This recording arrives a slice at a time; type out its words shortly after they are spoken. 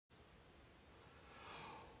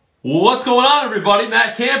What's going on, everybody?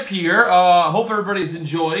 Matt Camp here. Hope everybody's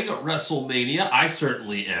enjoying WrestleMania. I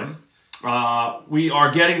certainly am. We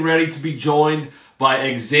are getting ready to be joined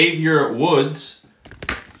by Xavier Woods.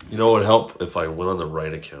 You know what would help if I went on the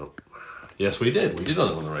right account? Yes, we did. We did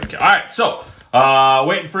on the right account. All right, so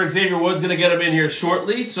waiting for Xavier Woods. Going to get him in here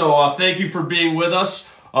shortly. So thank you for being with us.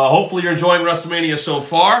 Hopefully you're enjoying WrestleMania so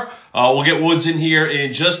far. We'll get Woods in here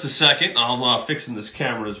in just a second. I'm fixing this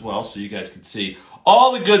camera as well so you guys can see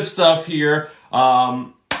all the good stuff here.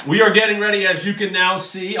 We are getting ready, as you can now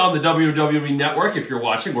see, on the WWE Network, if you're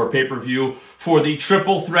watching, or pay-per-view, for the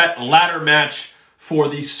Triple Threat Ladder Match for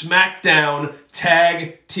the SmackDown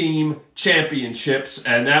Tag Team Championships,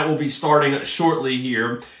 and that will be starting shortly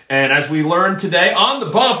here. And as we learned today on the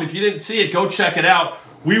bump, if you didn't see it, go check it out.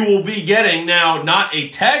 We will be getting now not a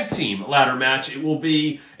tag team ladder match. It will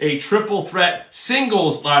be a triple threat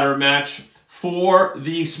singles ladder match for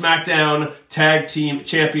the SmackDown Tag Team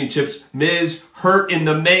Championships. Miz hurt in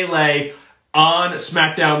the melee on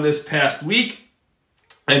SmackDown this past week.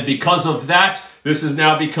 And because of that, this has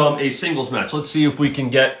now become a singles match. Let's see if we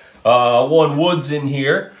can get one Woods in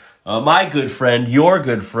here. My good friend, your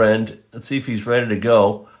good friend. Let's see if he's ready to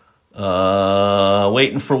go.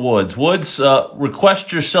 Waiting for Woods. Woods,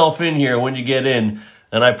 request yourself in here when you get in,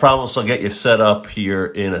 and I promise I'll get you set up here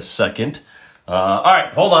in a second. All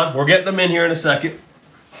right, hold on. We're getting them in here in a second.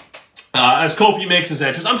 As Kofi makes his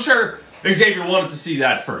entrance, I'm sure Xavier wanted to see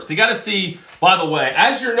that first. You got to see, by the way,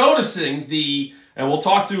 as you're noticing and we'll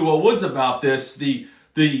talk to Woods about this, the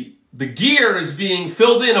gear is being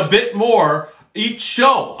filled in a bit more each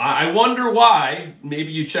show. I wonder why.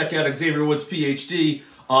 Maybe you check out Xavier Woods PhD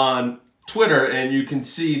on Twitter, and you can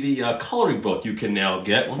see the coloring book you can now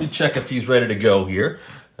get. Let me check if he's ready to go here,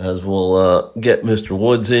 as we'll get Mr.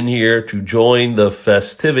 Woods in here to join the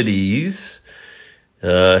festivities.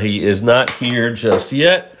 He is not here just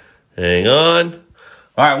yet. Hang on.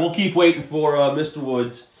 All right, we'll keep waiting for Mr.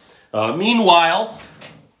 Woods. Meanwhile,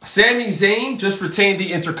 Sami Zayn just retained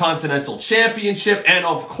the Intercontinental Championship, and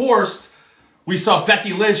of course, we saw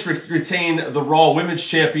Becky Lynch retain the Raw Women's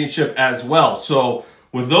Championship as well. So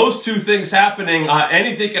with those two things happening,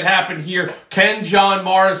 anything can happen here. Can John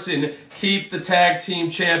Morrison keep the tag team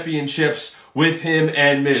championships with him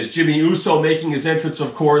and Miz? Jimmy Uso making his entrance,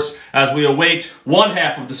 of course, as we await one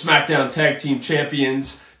half of the SmackDown Tag Team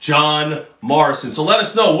Champions, John Morrison. So let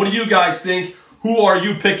us know, what do you guys think? Who are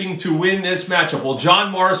you picking to win this matchup? Will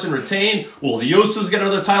John Morrison retain? Will the Usos get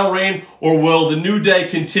another title reign? Or will the New Day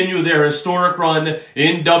continue their historic run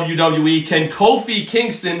in WWE? Can Kofi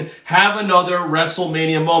Kingston have another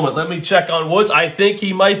WrestleMania moment? Let me check on Woods. I think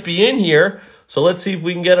he might be in here. So let's see if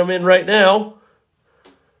we can get him in right now.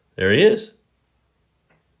 There he is.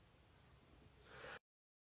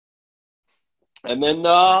 And then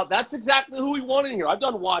that's exactly who we want in here. I've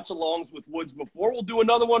done watch-alongs with Woods before. We'll do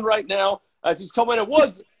another one right now as he's coming in.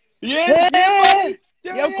 Woods, yeah,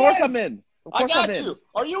 of course I'm in. Of course I got I'm you. in.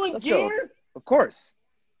 Are you in Let's gear? Go. Of course.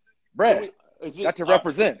 Brett, got to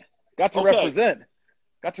represent. Got to represent.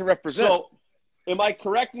 Got to represent. So, am I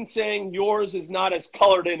correct in saying yours is not as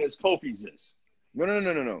colored in as Kofi's is?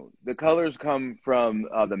 No. The colors come from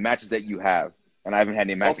the matches that you have. And I haven't had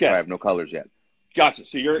any matches, so I have no colors yet. Gotcha.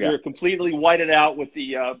 So you're completely whited out with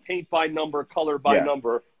the paint by number, color by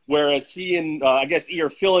number, whereas he and I guess E are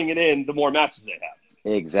filling it in the more matches they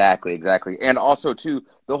have. Exactly. And also too,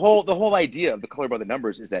 the whole idea of the color by the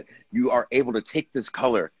numbers is that you are able to take this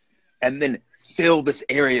color and then fill this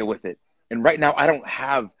area with it. And right now I don't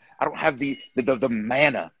have the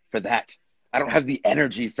mana for that. I don't have the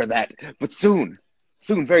energy for that. But soon,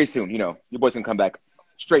 very soon, your boys can come back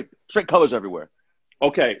straight colors everywhere.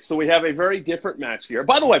 Okay, so we have a very different match here.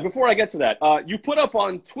 By the way, before I get to that, you put up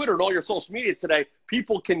on Twitter and all your social media today,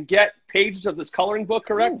 people can get pages of this coloring book,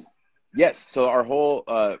 correct? Yes, so our whole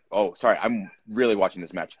sorry, I'm really watching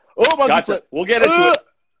this match. Oh, monkey flip. We'll get into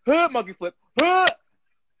it. Monkey flip.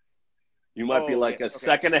 You might be like a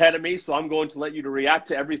second ahead of me, so I'm going to let you to react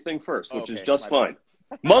to everything first, which is just fine.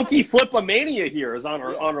 Monkey Flip-A-Mania here is on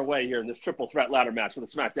our way here in this triple threat ladder match for the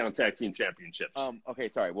SmackDown Tag Team Championships. Okay,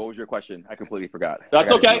 sorry. What was your question? I completely forgot.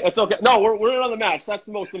 That's okay. It's okay. No, we're in on the match. That's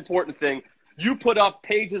the most important thing. You put up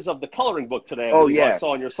pages of the coloring book today. I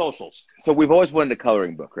saw on your socials. So we've always wanted a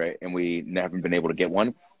coloring book, right? And we haven't been able to get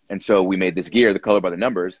one. And so we made this gear, the color by the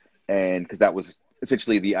numbers, and because that was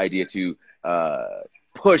essentially the idea to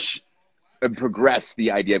push and progress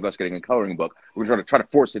the idea of us getting a coloring book. We're try to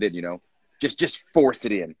force it in, Just force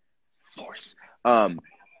it in. Force.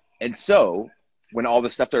 And so when all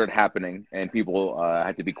this stuff started happening and people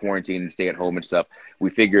had to be quarantined and stay at home and stuff, we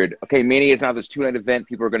figured, okay, Mania is now this 2-night event.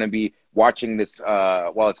 People are going to be watching this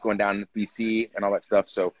while it's going down in BC and all that stuff.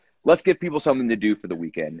 So let's give people something to do for the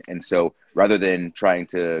weekend. And so rather than trying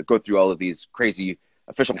to go through all of these crazy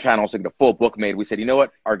official channels to get a full book made, we said, you know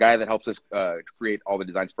what? Our guy that helps us create all the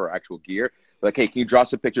designs for our actual gear, like, hey, can you draw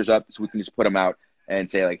some pictures up so we can just put them out and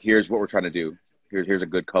say, like, here's what we're trying to do. Here's a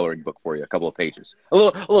good coloring book for you, a couple of pages. A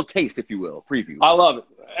little taste, if you will, preview. I love it.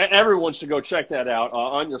 Everyone should go check that out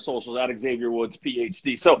on your socials at Xavier Woods,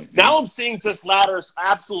 PhD. So now I'm seeing just ladders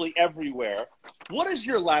absolutely everywhere. What is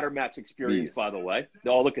your ladder match experience, by the way?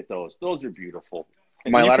 Oh, look at those. Those are beautiful.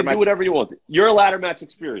 And you can do whatever you want. Your ladder match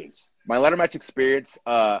experience. My ladder match experience,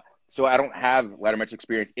 so I don't have ladder match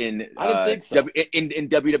experience in I didn't think so. in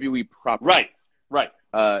WWE proper. Right.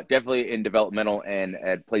 Definitely in developmental and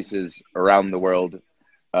at places around the world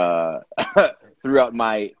throughout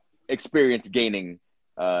my experience gaining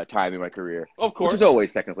time in my career. Of course. Which is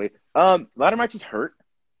always technically. Ladder matches hurt.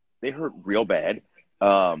 They hurt real bad.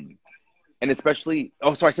 And especially,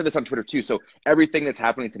 so I said this on Twitter too. So everything that's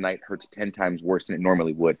happening tonight hurts 10 times worse than it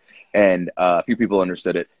normally would. And a few people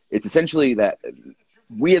understood it. It's essentially that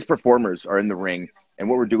we as performers are in the ring and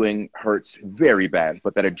what we're doing hurts very bad,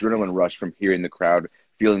 but that adrenaline rush from hearing the crowd,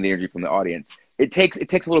 feeling the energy from the audience, it takes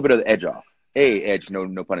a little bit of the edge off. Edge,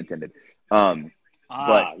 no pun intended.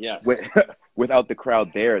 But yes. Without the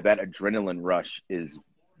crowd there, that adrenaline rush is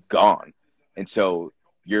gone. And so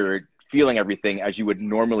you're feeling everything as you would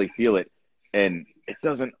normally feel it. And it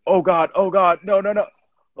doesn't, oh God, no.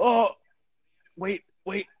 Oh, wait.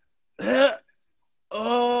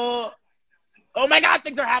 Oh my God,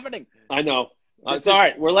 things are happening. I know. It's all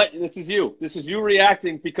right. This is you. This is you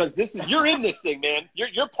reacting because you're in this thing, man.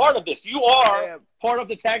 You're part of this. You are part of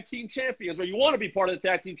the tag team champions, or you want to be part of the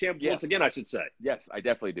tag team champions once again, I should say. Yes, I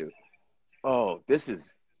definitely do. Oh, this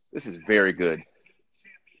is very good.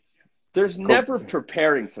 There's never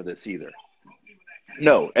preparing for this either.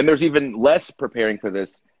 No, and there's even less preparing for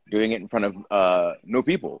this doing it in front of no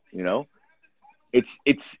people, you know? It's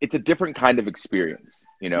a different kind of experience,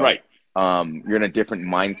 you know? Right. You're in a different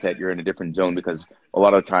mindset. You're in a different zone because a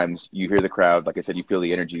lot of times you hear the crowd, like I said, you feel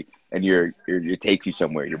the energy and it takes you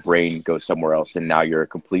somewhere. Your brain goes somewhere else. And now you're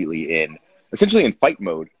completely essentially in fight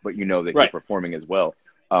mode, but you know that you're performing as well.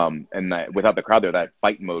 And that without the crowd there, that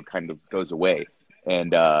fight mode kind of goes away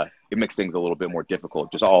and it makes things a little bit more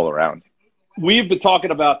difficult just all around. We've been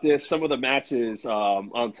talking about this, some of the matches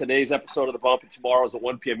on today's episode of The Bump, and tomorrow's at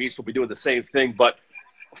 1 p.m. East. We'll be doing the same thing. But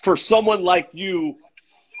for someone like you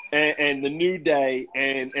and the New Day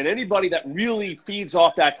and anybody that really feeds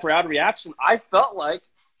off that crowd reaction, I felt like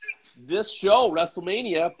this show,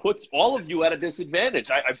 WrestleMania, puts all of you at a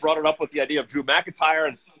disadvantage. I brought it up with the idea of Drew McIntyre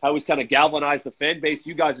and how he's kind of galvanized the fan base.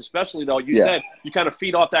 You guys especially, though, you said you kind of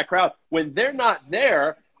feed off that crowd. When they're not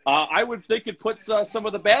there, I would think it puts some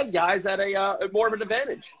of the bad guys at a more of an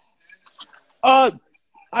advantage.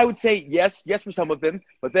 I would say yes for some of them,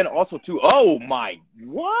 but then also too. Oh my!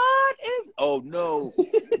 What is? Oh no!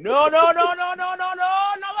 No! Not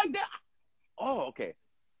like that. Oh, okay.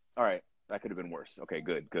 All right, that could have been worse. Okay,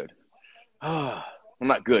 good. Well,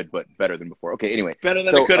 not good, but better than before. Okay, anyway, better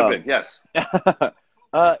than it could have been. Yes.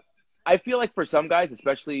 I feel like for some guys,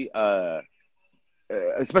 especially guys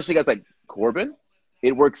like Corbin,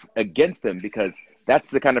 it works against them because that's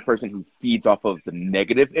the kind of person who feeds off of the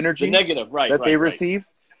negative energy that they receive.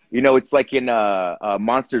 You know, it's like in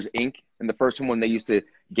Monsters, Inc. in the first one when they used to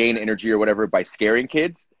gain energy or whatever by scaring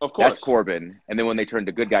kids. Of course. That's Corbin. And then when they turned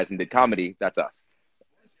to good guys and did comedy, that's us.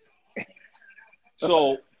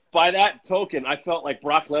 So by that token, I felt like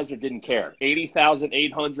Brock Lesnar didn't care. 80,000,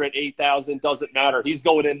 800, 8,000, doesn't matter. He's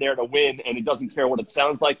going in there to win, and he doesn't care what it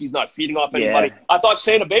sounds like. He's not feeding off anybody. Yeah. I thought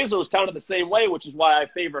Shayna Baszler was counted the same way, which is why I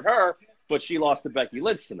favored her, but she lost to Becky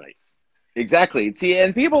Lynch tonight. Exactly. See,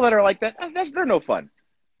 and people that are like that, they're no fun.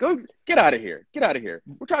 Go get out of here. Get out of here.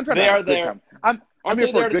 We're trying to have a good time. I'm here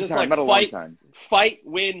for a good time, not a long time. Fight,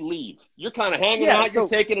 win, leave. You're kind of hanging out. You're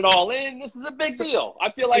taking it all in. This is a big deal.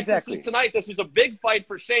 I feel like this is tonight. This is a big fight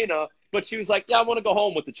for Shayna, but she was like, yeah, I want to go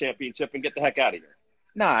home with the championship and get the heck out of here.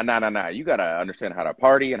 Nah. You got to understand how to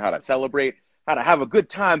party and how to celebrate, how to have a good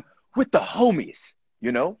time with the homies,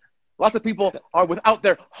 you know? Lots of people are without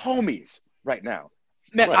their homies right now.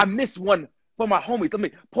 Man, I miss one for my homies. Let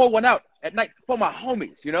me pour one out at night for my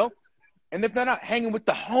homies, you know? And if they're not hanging with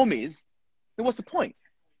the homies, then what's the point?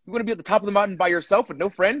 You want to be at the top of the mountain by yourself with no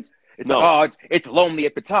friends? It's it's lonely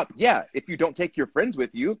at the top. Yeah, if you don't take your friends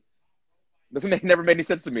with you, never made any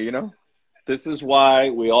sense to me, you know? This is why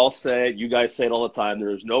we all say it. You guys say it all the time. There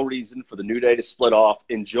is no reason for the New Day to split off.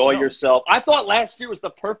 Enjoy yourself. I thought last year was the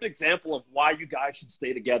perfect example of why you guys should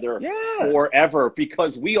stay together forever,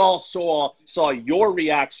 because we all saw your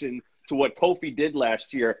reaction to what Kofi did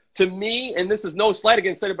last year. To me, and this is no slight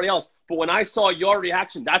against anybody else, but when I saw your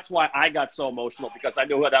reaction, that's why I got so emotional, because I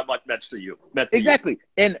knew how that much meant to you. Exactly.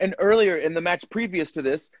 And earlier in the match previous to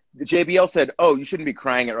this, the JBL said, "Oh, you shouldn't be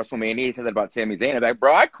crying at WrestleMania." He said that about Sami Zayn. I'm like,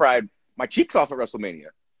 bro, I cried my cheeks off at WrestleMania.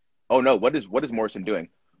 Oh no, what is Morrison doing?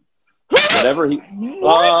 Whatever he.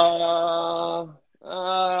 What?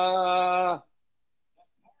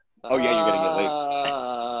 Oh yeah, you're gonna get late.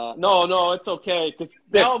 No, it's okay. Because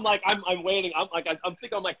now I'm waiting. I'm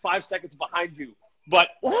thinking I'm like 5 seconds behind you. But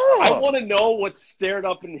I want to know what's stirred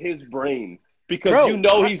up in his brain, because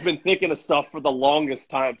he's been thinking of stuff for the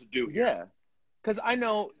longest time to do here. Yeah, because I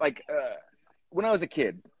know, when I was a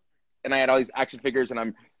kid, and I had all these action figures, and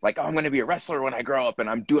I'm like, oh, I'm going to be a wrestler when I grow up, and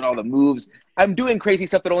I'm doing all the moves. I'm doing crazy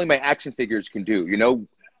stuff that only my action figures can do.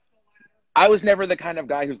 I was never the kind of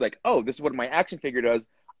guy who's like, oh, this is what my action figure does.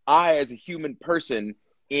 I, as a human person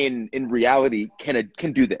in reality, can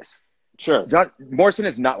do this. Sure. John Morrison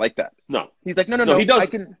is not like that. No. He's like, no. He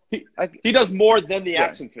does. He does more than the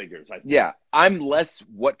action figures, I think. Yeah. I'm less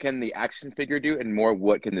what can the action figure do and more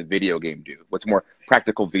what can the video game do. What's more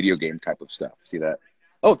practical video game type of stuff. See that?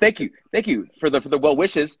 Oh, thank you. Thank you for the well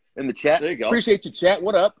wishes in the chat. There you go. Appreciate you, chat.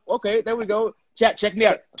 What up? Okay, there we go. Chat, check me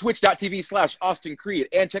out. Twitch.tv/Austin Creed.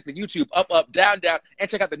 And check the YouTube up, down. And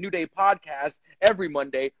check out the New Day podcast every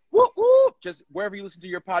Monday. Whoop, whoop. Just wherever you listen to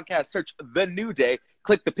your podcast, search The New Day.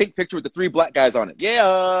 Click the pink picture with the 3 black guys on it.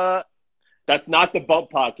 Yeah. That's not the Bump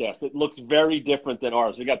podcast. It looks very different than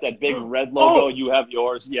ours. We got that big red logo. You have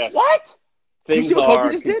yours. Yes. What? Things you see what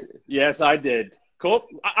Kofi just did? Yes, I did.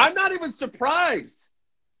 I'm not even surprised.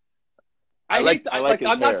 I'm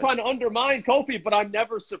not trying to undermine Kofi, but I'm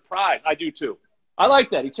never surprised. I do too. I like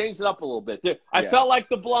that. He changed it up a little bit. I felt like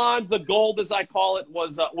the blonde, the gold, as I call it,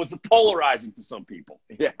 was polarizing to some people.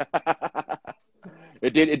 Yeah.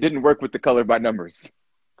 It didn't work with the color by numbers.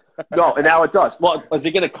 No, and now it does. Well, is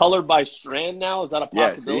it going to color by strand now? Is that a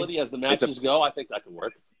possibility as the matches go? I think that could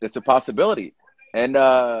work. It's a possibility. And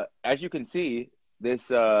as you can see,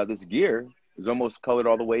 this gear is almost colored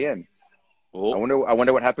all the way in. Oh. I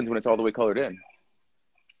wonder what happens when it's all the way colored in.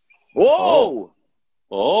 Whoa!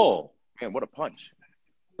 Oh. Man, what a punch.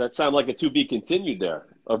 That sounded like a to be continued there.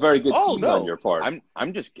 A very good tease on your part.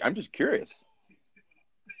 I'm just curious.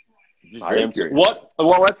 Curious. Well,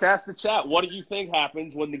 let's ask the chat. What do you think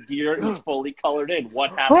happens when the gear is fully colored in? What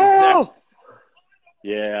happens next?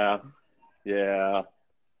 Yeah.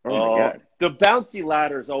 Oh my God. The bouncy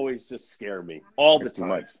ladders always just scare me all the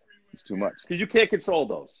time. It's too much. Because you can't control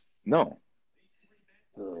those. No.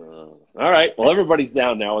 All right. Well, everybody's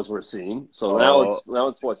down now, as we're seeing. So now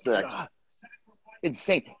it's what's next. God.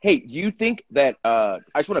 Insane. Hey, you think that I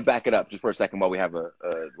just want to back it up just for a second while we have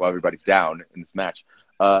while everybody's down in this match.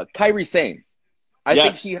 Kairi Sane,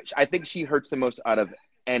 I think she hurts the most out of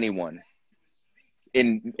anyone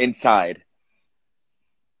inside.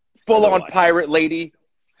 Full on pirate lady,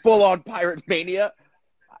 full on pirate mania.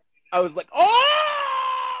 I was like,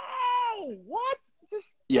 oh, what?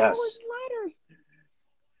 Just yes. Ladders.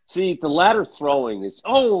 See, the ladder throwing is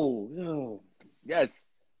no. Yes,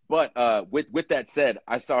 but with that said,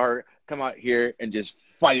 I saw her come out here and just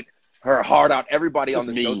fight her heart out. Everybody on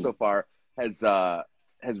the show so far has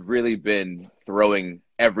really been throwing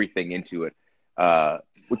everything into it,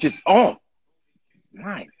 which is my.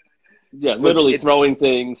 Yeah, literally throwing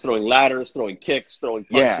things, throwing ladders, throwing kicks, throwing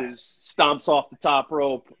punches, stomps off the top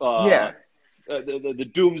rope.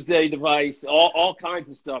 The Doomsday device, all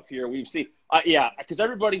kinds of stuff here we've seen. Because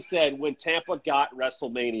everybody said when Tampa got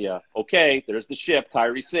WrestleMania, okay, there's the ship,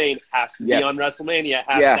 Kairi Sane, has to be on WrestleMania,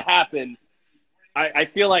 has to happen. I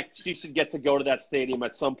feel like she should get to go to that stadium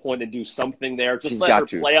at some point and do something there. Just let her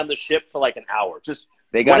play on the ship for like an hour. Just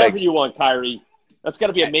whatever you want, Kairi. That's got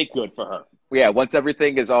to be a make good for her. Yeah, once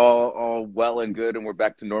everything is all well and good and we're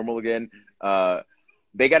back to normal again,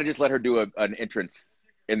 they got to just let her do an entrance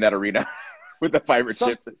in that arena with the pirate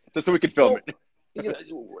ship just so we can film it.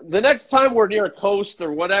 The next time we're near a coast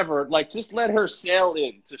or whatever, just let her sail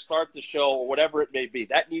in to start the show or whatever it may be.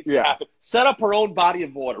 That needs to happen. Set up her own body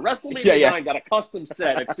of water. WrestleMania 9 got a custom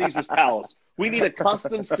set at Caesar's Palace. We need a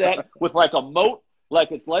custom set with a moat,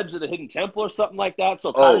 like it's Legend of the Hidden Temple or something like that,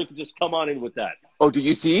 so Kyrie can just come on in with that. Oh, do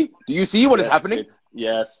you see? Do you see what is happening?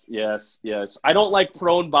 Yes. I don't like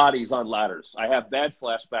prone bodies on ladders. I have bad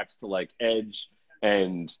flashbacks to Edge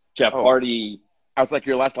and Jeff Hardy. I was like,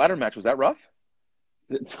 your last ladder match, was that rough?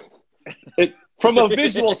 From a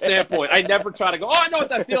visual standpoint, I never try to go, I know what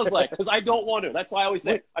that feels like, because I don't want to. That's why I always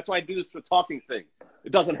say, that's why I do this talking thing.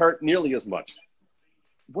 It doesn't hurt nearly as much.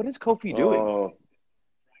 What is Kofi doing?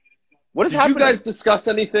 What is happening? Did you guys discuss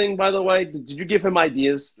anything, by the way? Did you give him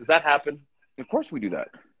ideas? Does that happen? Of course we do that.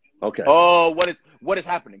 Okay. Oh, what is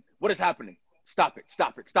happening? What is happening? Stop it.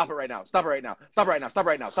 Stop it. Stop it right now. Stop it right now. Stop it right now. Stop it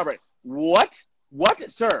right now. Stop it right. What?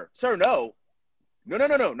 What? Sir, no.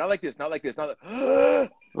 No. Not like this. Not like this. Not like...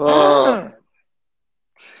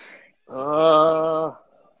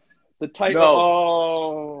 The tight.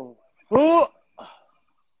 No. Oh.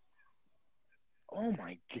 Oh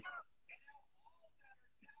my God.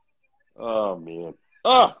 Oh man.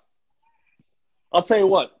 Oh. I'll tell you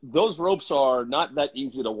what, those ropes are not that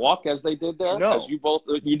easy to walk as they did there. No. As you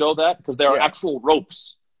know that, because they are actual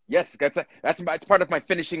ropes. Yes, that's part of my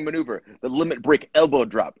finishing maneuver, the limit break elbow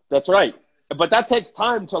drop. That's right. But that takes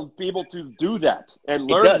time to be able to do that and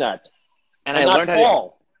learn that. And I learned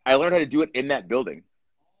I learned how to do it in that building.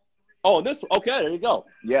 Oh, okay, there you go.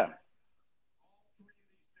 Yeah.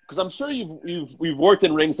 Because I'm sure we've worked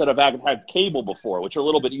in rings that have had cable before, which are a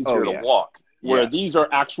little bit easier to walk. Where these are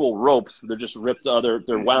actual ropes, they're just ripped.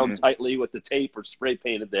 They're wound tightly with the tape or spray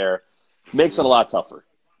painted there. Makes it a lot tougher.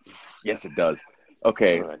 Yes, it does.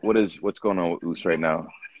 Okay, right. What's going on with Oos right now?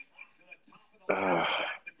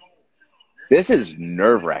 This is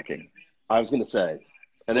nerve-wracking. I was going to say,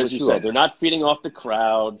 and as you said, they're not feeding off the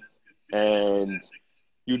crowd, and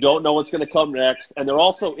you don't know what's going to come next. And they're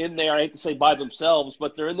also in there, I hate to say by themselves,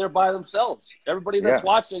 but they're in there by themselves. Everybody that's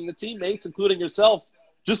watching, the teammates, including yourself,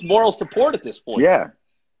 just moral support at this point. Yeah.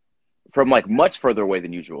 From like much further away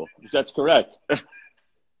than usual. That's correct.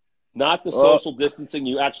 Not the social distancing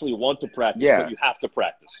you actually want to practice, but you have to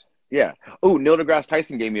practice. Yeah. Oh, Neil deGrasse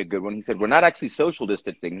Tyson gave me a good one. He said, we're not actually social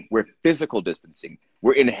distancing. We're physical distancing.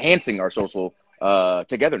 We're enhancing our social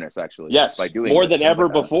togetherness, actually. Yes, by doing more than ever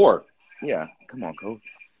before. Yeah. Come on,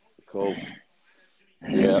 Cove.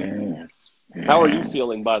 Yeah. How are you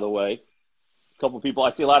feeling, by the way? A couple of people.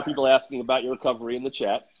 I see a lot of people asking about your recovery in the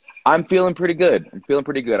chat. I'm feeling pretty good.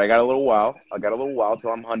 I got a little while. Till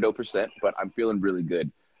I'm 100%, but I'm feeling really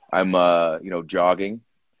good. I'm, jogging,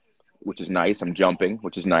 which is nice. I'm jumping,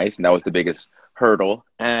 which is nice. And that was the biggest hurdle.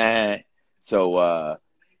 So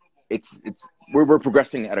we're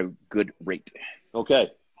progressing at a good rate. Okay.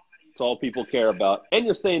 That's all people care about. And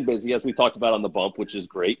you're staying busy, as we talked about on the bump, which is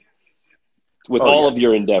great. With all of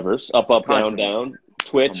your endeavors, up, Constantly. down.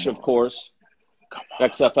 Twitch, of course.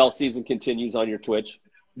 XFL season continues on your Twitch.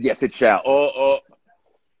 Yes, it shall. Oh.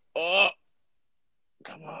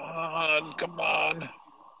 Come on.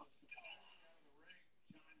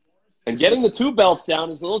 And getting the two belts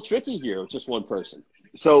down is a little tricky here with just one person.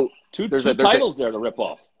 So two titles there to rip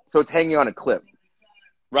off. So it's hanging on a clip.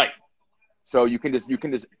 Right. So you can just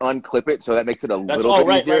unclip it, so that makes it a little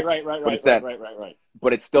bit easier. Right.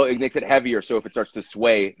 But it makes it heavier, so if it starts to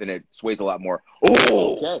sway, then it sways a lot more.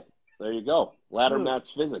 Oh! Okay. There you go. Ladder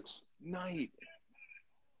match physics. Night.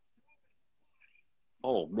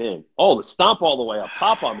 Oh, man. Oh, the stomp all the way up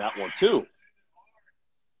top on that one, too.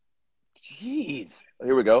 Jeez.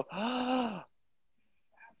 Here we go. I'm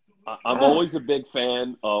always a big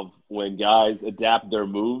fan of when guys adapt their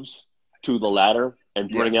moves to the ladder and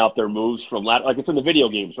bring out their moves from ladder. Like it's in the video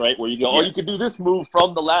games, right? Where you go, you can do this move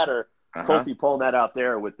from the ladder. Kofi pulling that out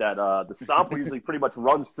there with that. The stomper usually pretty much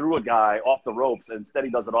runs through a guy off the ropes, and instead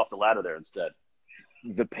he does it off the ladder there instead.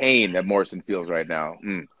 The pain that Morrison feels right now.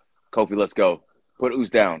 Kofi, let's go. Put Oos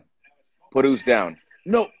down.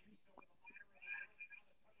 No.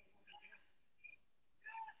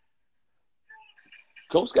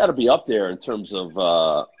 Kofi's got to be up there in terms of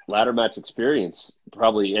ladder match experience,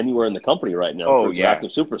 probably anywhere in the company right now. Oh, for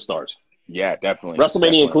active superstars. Yeah, definitely.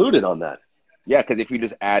 WrestleMania included on that. Yeah, because if you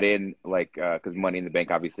just add in, because Money in the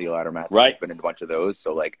Bank, obviously, a ladder match. Right. He's been in a bunch of those.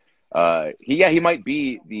 So, he might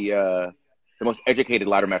be the most educated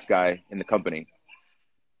ladder match guy in the company.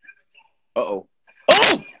 Uh-oh.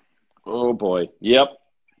 Oh! Oh, boy. Yep.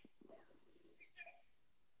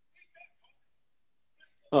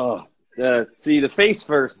 Oh, see, the face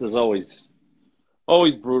first is always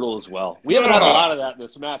brutal as well. We haven't had a lot of that in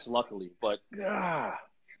this match, luckily, but...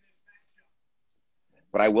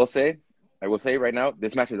 But I will say right now,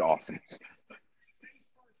 this match is awesome.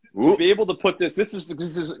 To be able to put this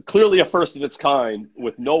is clearly a first of its kind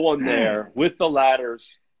with no one there, with the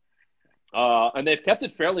ladders. And they've kept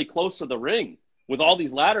it fairly close to the ring with all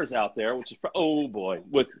these ladders out there, which is, oh boy,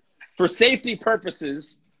 for safety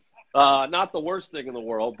purposes, not the worst thing in the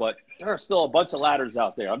world, but there are still a bunch of ladders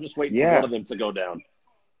out there. I'm just waiting for one of them to go down.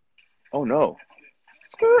 Oh, no.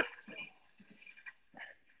 Skirt.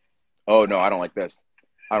 Oh, no, I don't like this.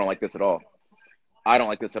 I don't like this at all.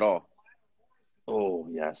 Oh,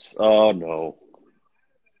 yes. Oh, no.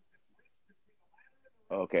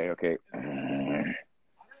 Okay.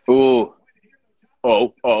 Ooh.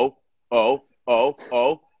 Oh.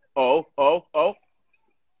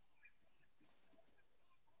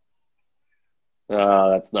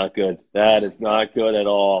 That's not good. That is not good at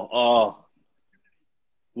all. Oh,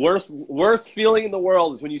 worst feeling in the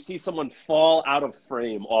world is when you see someone fall out of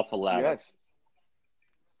frame off a ladder. Yes.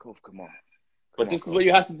 Cove, come on. But this is what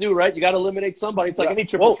you have to do, right? You got to eliminate somebody. It's like any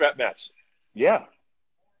triple threat match. Yeah.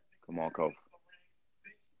 Come on, Cove.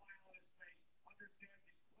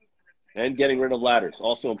 And getting rid of ladders,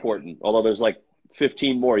 also important. Although there's like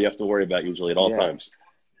 15 more you have to worry about usually at all times.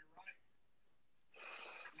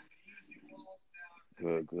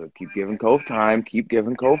 Good, good. Keep giving Cove time. Keep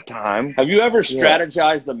giving Cove time. Have you ever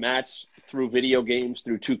strategized the match through video games,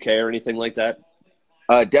 through 2K or anything like that?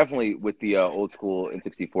 Definitely with the old school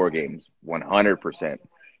N64 games, 100%.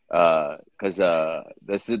 Because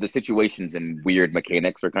the situations and weird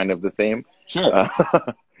mechanics are kind of the same. Sure.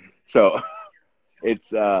 So it's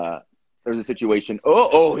there's a situation.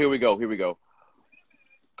 Oh, here we go. Here we go.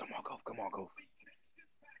 Come on, Cove. Come on, Cove.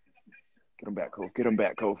 Get him back, Cove. Get him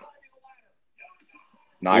back, Cove.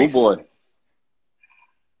 Nice. Oh, boy.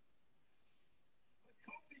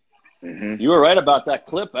 You were right about that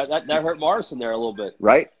clip. That hurt Morrison there a little bit.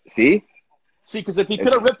 Right? See, because if he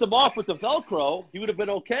could have ripped him off with the Velcro, he would have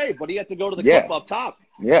been okay. But he had to go to the clip up top.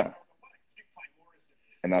 Yeah.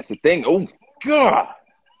 And that's the thing. Oh, God.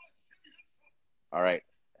 All right.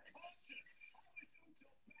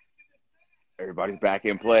 Everybody's back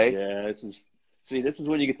in play. Yeah, this is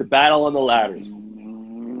when you get the battle on the ladders.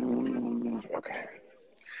 Okay.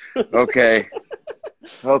 Okay.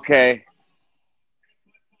 Okay.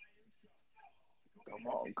 Come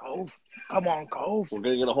on, Cove. Come on, Cove. We're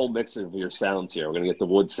going to get a whole mix of your sounds here. We're going to get the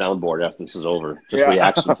wood soundboard after this is over. Just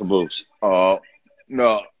reaction to moves. Oh,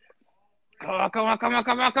 no. Come on, come on, come on,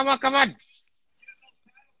 come on, come on, come on.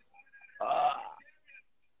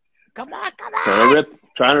 Come on, come on.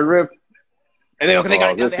 Trying to rip. And they got it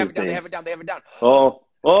down. They have it down. They have it down. They have it down. Oh.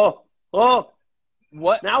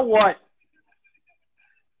 What? Now what?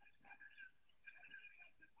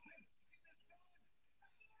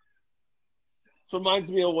 This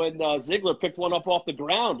reminds me of when Ziggler picked one up off the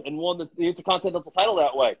ground and won the Intercontinental title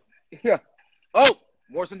that way. Yeah. Oh,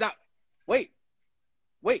 Morrison's out. Wait.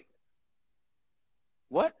 What?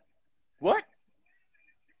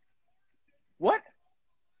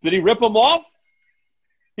 Did he rip him off?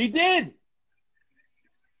 He did.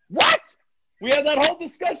 What? We had that whole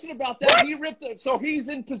discussion about that. What? He ripped it. So he's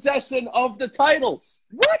in possession of the titles.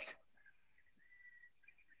 What?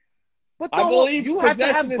 But I believe you have to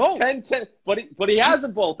have possession both. is 10-10. But he has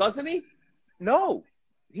them both, doesn't he? No.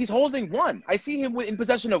 He's holding one. I see him in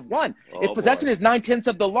possession of one. Oh, if possession is 9/10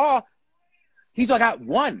 of the law, he's got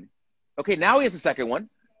one. Okay, now he has the second one.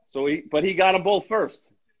 But he got them both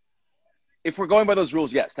first. If we're going by those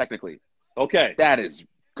rules, yes, technically. Okay. That is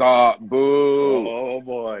boo. Oh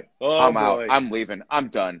boy. I'm out. I'm leaving. I'm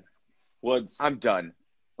done. Woods. I'm done.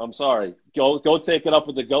 I'm sorry. Go take it up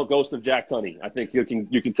with the ghost of Jack Tunney. I think you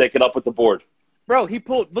can take it up with the board. Bro,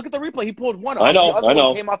 look at the replay. He pulled one off. I know. The other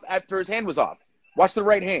one came off after his hand was off. Watch the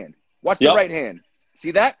right hand. The right hand. See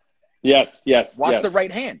that? Yes. Watch the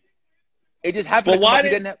right hand. It just happened. But why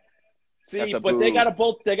didn't have... See, but they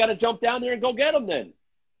gotta jump down there and go get him then.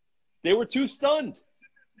 They were too stunned.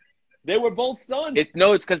 They were both stunned. It's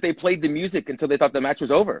because they played the music until they thought the match was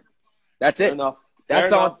over. That's it. Fair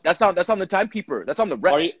enough. That's on the timekeeper. That's on the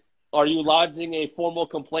ref. Are you lodging a formal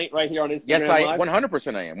complaint right here on Instagram? Yes, Live?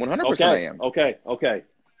 100% I am. 100% I am. Okay.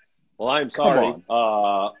 Well, I'm sorry.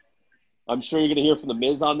 I'm sure you're going to hear from The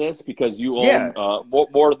Miz on this because you own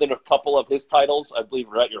more than a couple of his titles, I believe,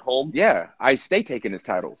 are at your home. Yeah, I stay taking his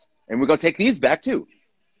titles. And we're going to take these back, too.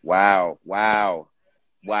 Wow.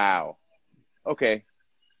 Okay.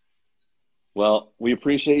 Well, we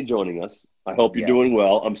appreciate you joining us. I hope you're doing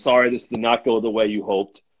well. I'm sorry this did not go the way you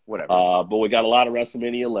hoped. Whatever. But we got a lot of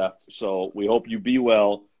WrestleMania left, so we hope you be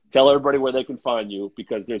well. Tell everybody where they can find you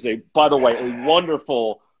because there's by the way, a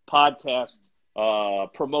wonderful podcast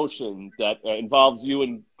promotion that involves you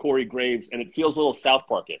and Corey Graves, and it feels a little South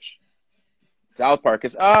Park-ish. South Park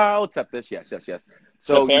is, I'll accept this. Yes.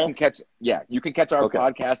 So you can catch our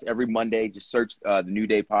podcast every Monday. Just search the New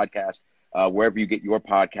Day podcast. Wherever you get your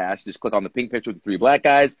podcast, just click on the pink picture with the three black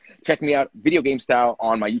guys. Check me out, video game style,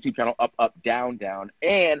 on my YouTube channel, up, down,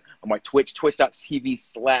 and on my Twitch,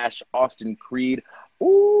 twitch.tv/Austin Creed.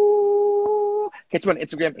 Ooh. Catch me on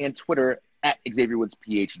Instagram and Twitter at Xavier Woods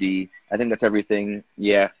PhD. I think that's everything.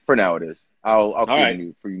 Yeah, for now it is. I'll create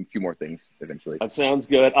you for a few more things eventually. That sounds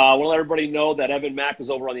good. I want to let everybody know that Evan Mack is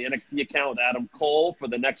over on the NXT account with Adam Cole for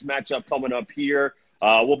the next matchup coming up here.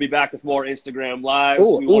 We'll be back with more Instagram Live.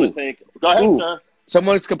 We want to thank. Go ahead, sir.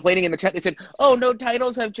 Someone's complaining in the chat. They said, "Oh, no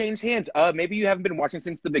titles have changed hands." Maybe you haven't been watching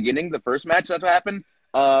since the beginning, the first match that happened.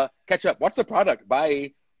 Catch up. Watch the product.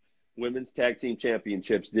 Bye. Women's Tag Team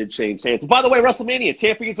Championships did change hands. By the way, WrestleMania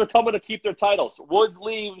champions are coming to keep their titles. Woods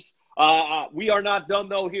leaves. We are not done,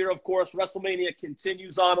 though, here, of course. WrestleMania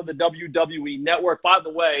continues on the WWE Network. By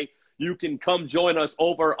the way, you can come join us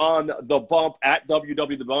over on The Bump at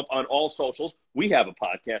WW The Bump on all socials. We have a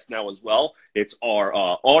podcast now as well. It's our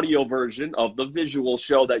audio version of the visual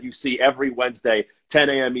show that you see every Wednesday, 10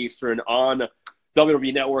 a.m. Eastern on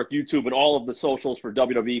WWE Network, YouTube, and all of the socials for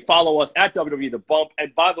WWE. Follow us at WWE The Bump.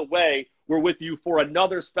 And by the way, we're with you for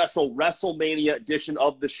another special WrestleMania edition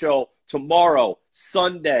of the show tomorrow,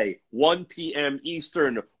 Sunday, 1 p.m.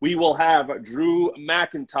 Eastern. We will have Drew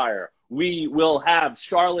McIntyre. We will have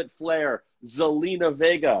Charlotte Flair, Zelina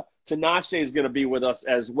Vega. Tinashe is going to be with us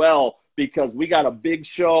as well because we got a big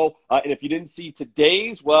show. And if you didn't see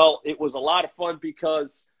today's, well, it was a lot of fun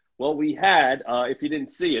because, well, we had, if you didn't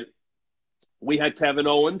see it, we had Kevin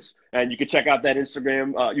Owens, and you can check out that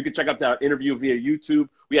Instagram. You can check out that interview via YouTube.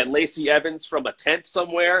 We had Lacey Evans from a tent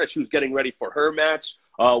somewhere as she was getting ready for her match.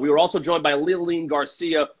 We were also joined by Lillian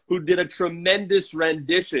Garcia, who did a tremendous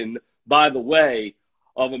rendition, by the way,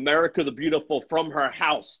 of America the Beautiful from her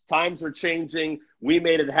house. Times are changing. We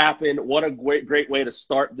made it happen. What a great way to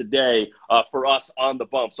start the day for us on The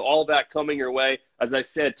Bump. So all of that coming your way. As I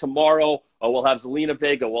said, tomorrow we'll have Zelina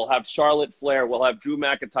Vega. We'll have Charlotte Flair. We'll have Drew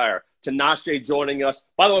McIntyre. Tinashe joining us.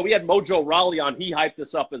 By the way, we had Mojo Rawley on. He hyped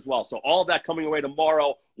us up as well. So all of that coming away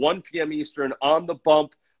tomorrow, 1 p.m. Eastern on The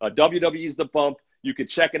Bump. WWE's The Bump. You can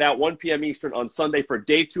check it out 1 p.m. Eastern on Sunday for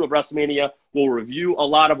day 2 of WrestleMania. We'll review a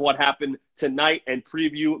lot of what happened tonight and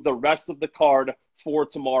preview the rest of the card for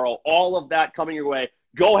tomorrow. All of that coming your way.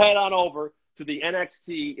 Go head on over to the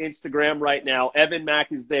NXT Instagram right now. Evan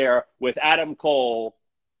Mack is there with Adam Cole.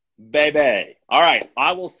 Baby. All right.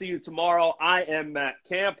 I will see you tomorrow. I am Matt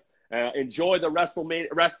Camp. Enjoy the rest of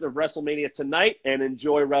WrestleMania tonight and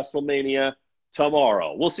enjoy WrestleMania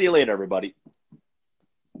tomorrow. We'll see you later, everybody.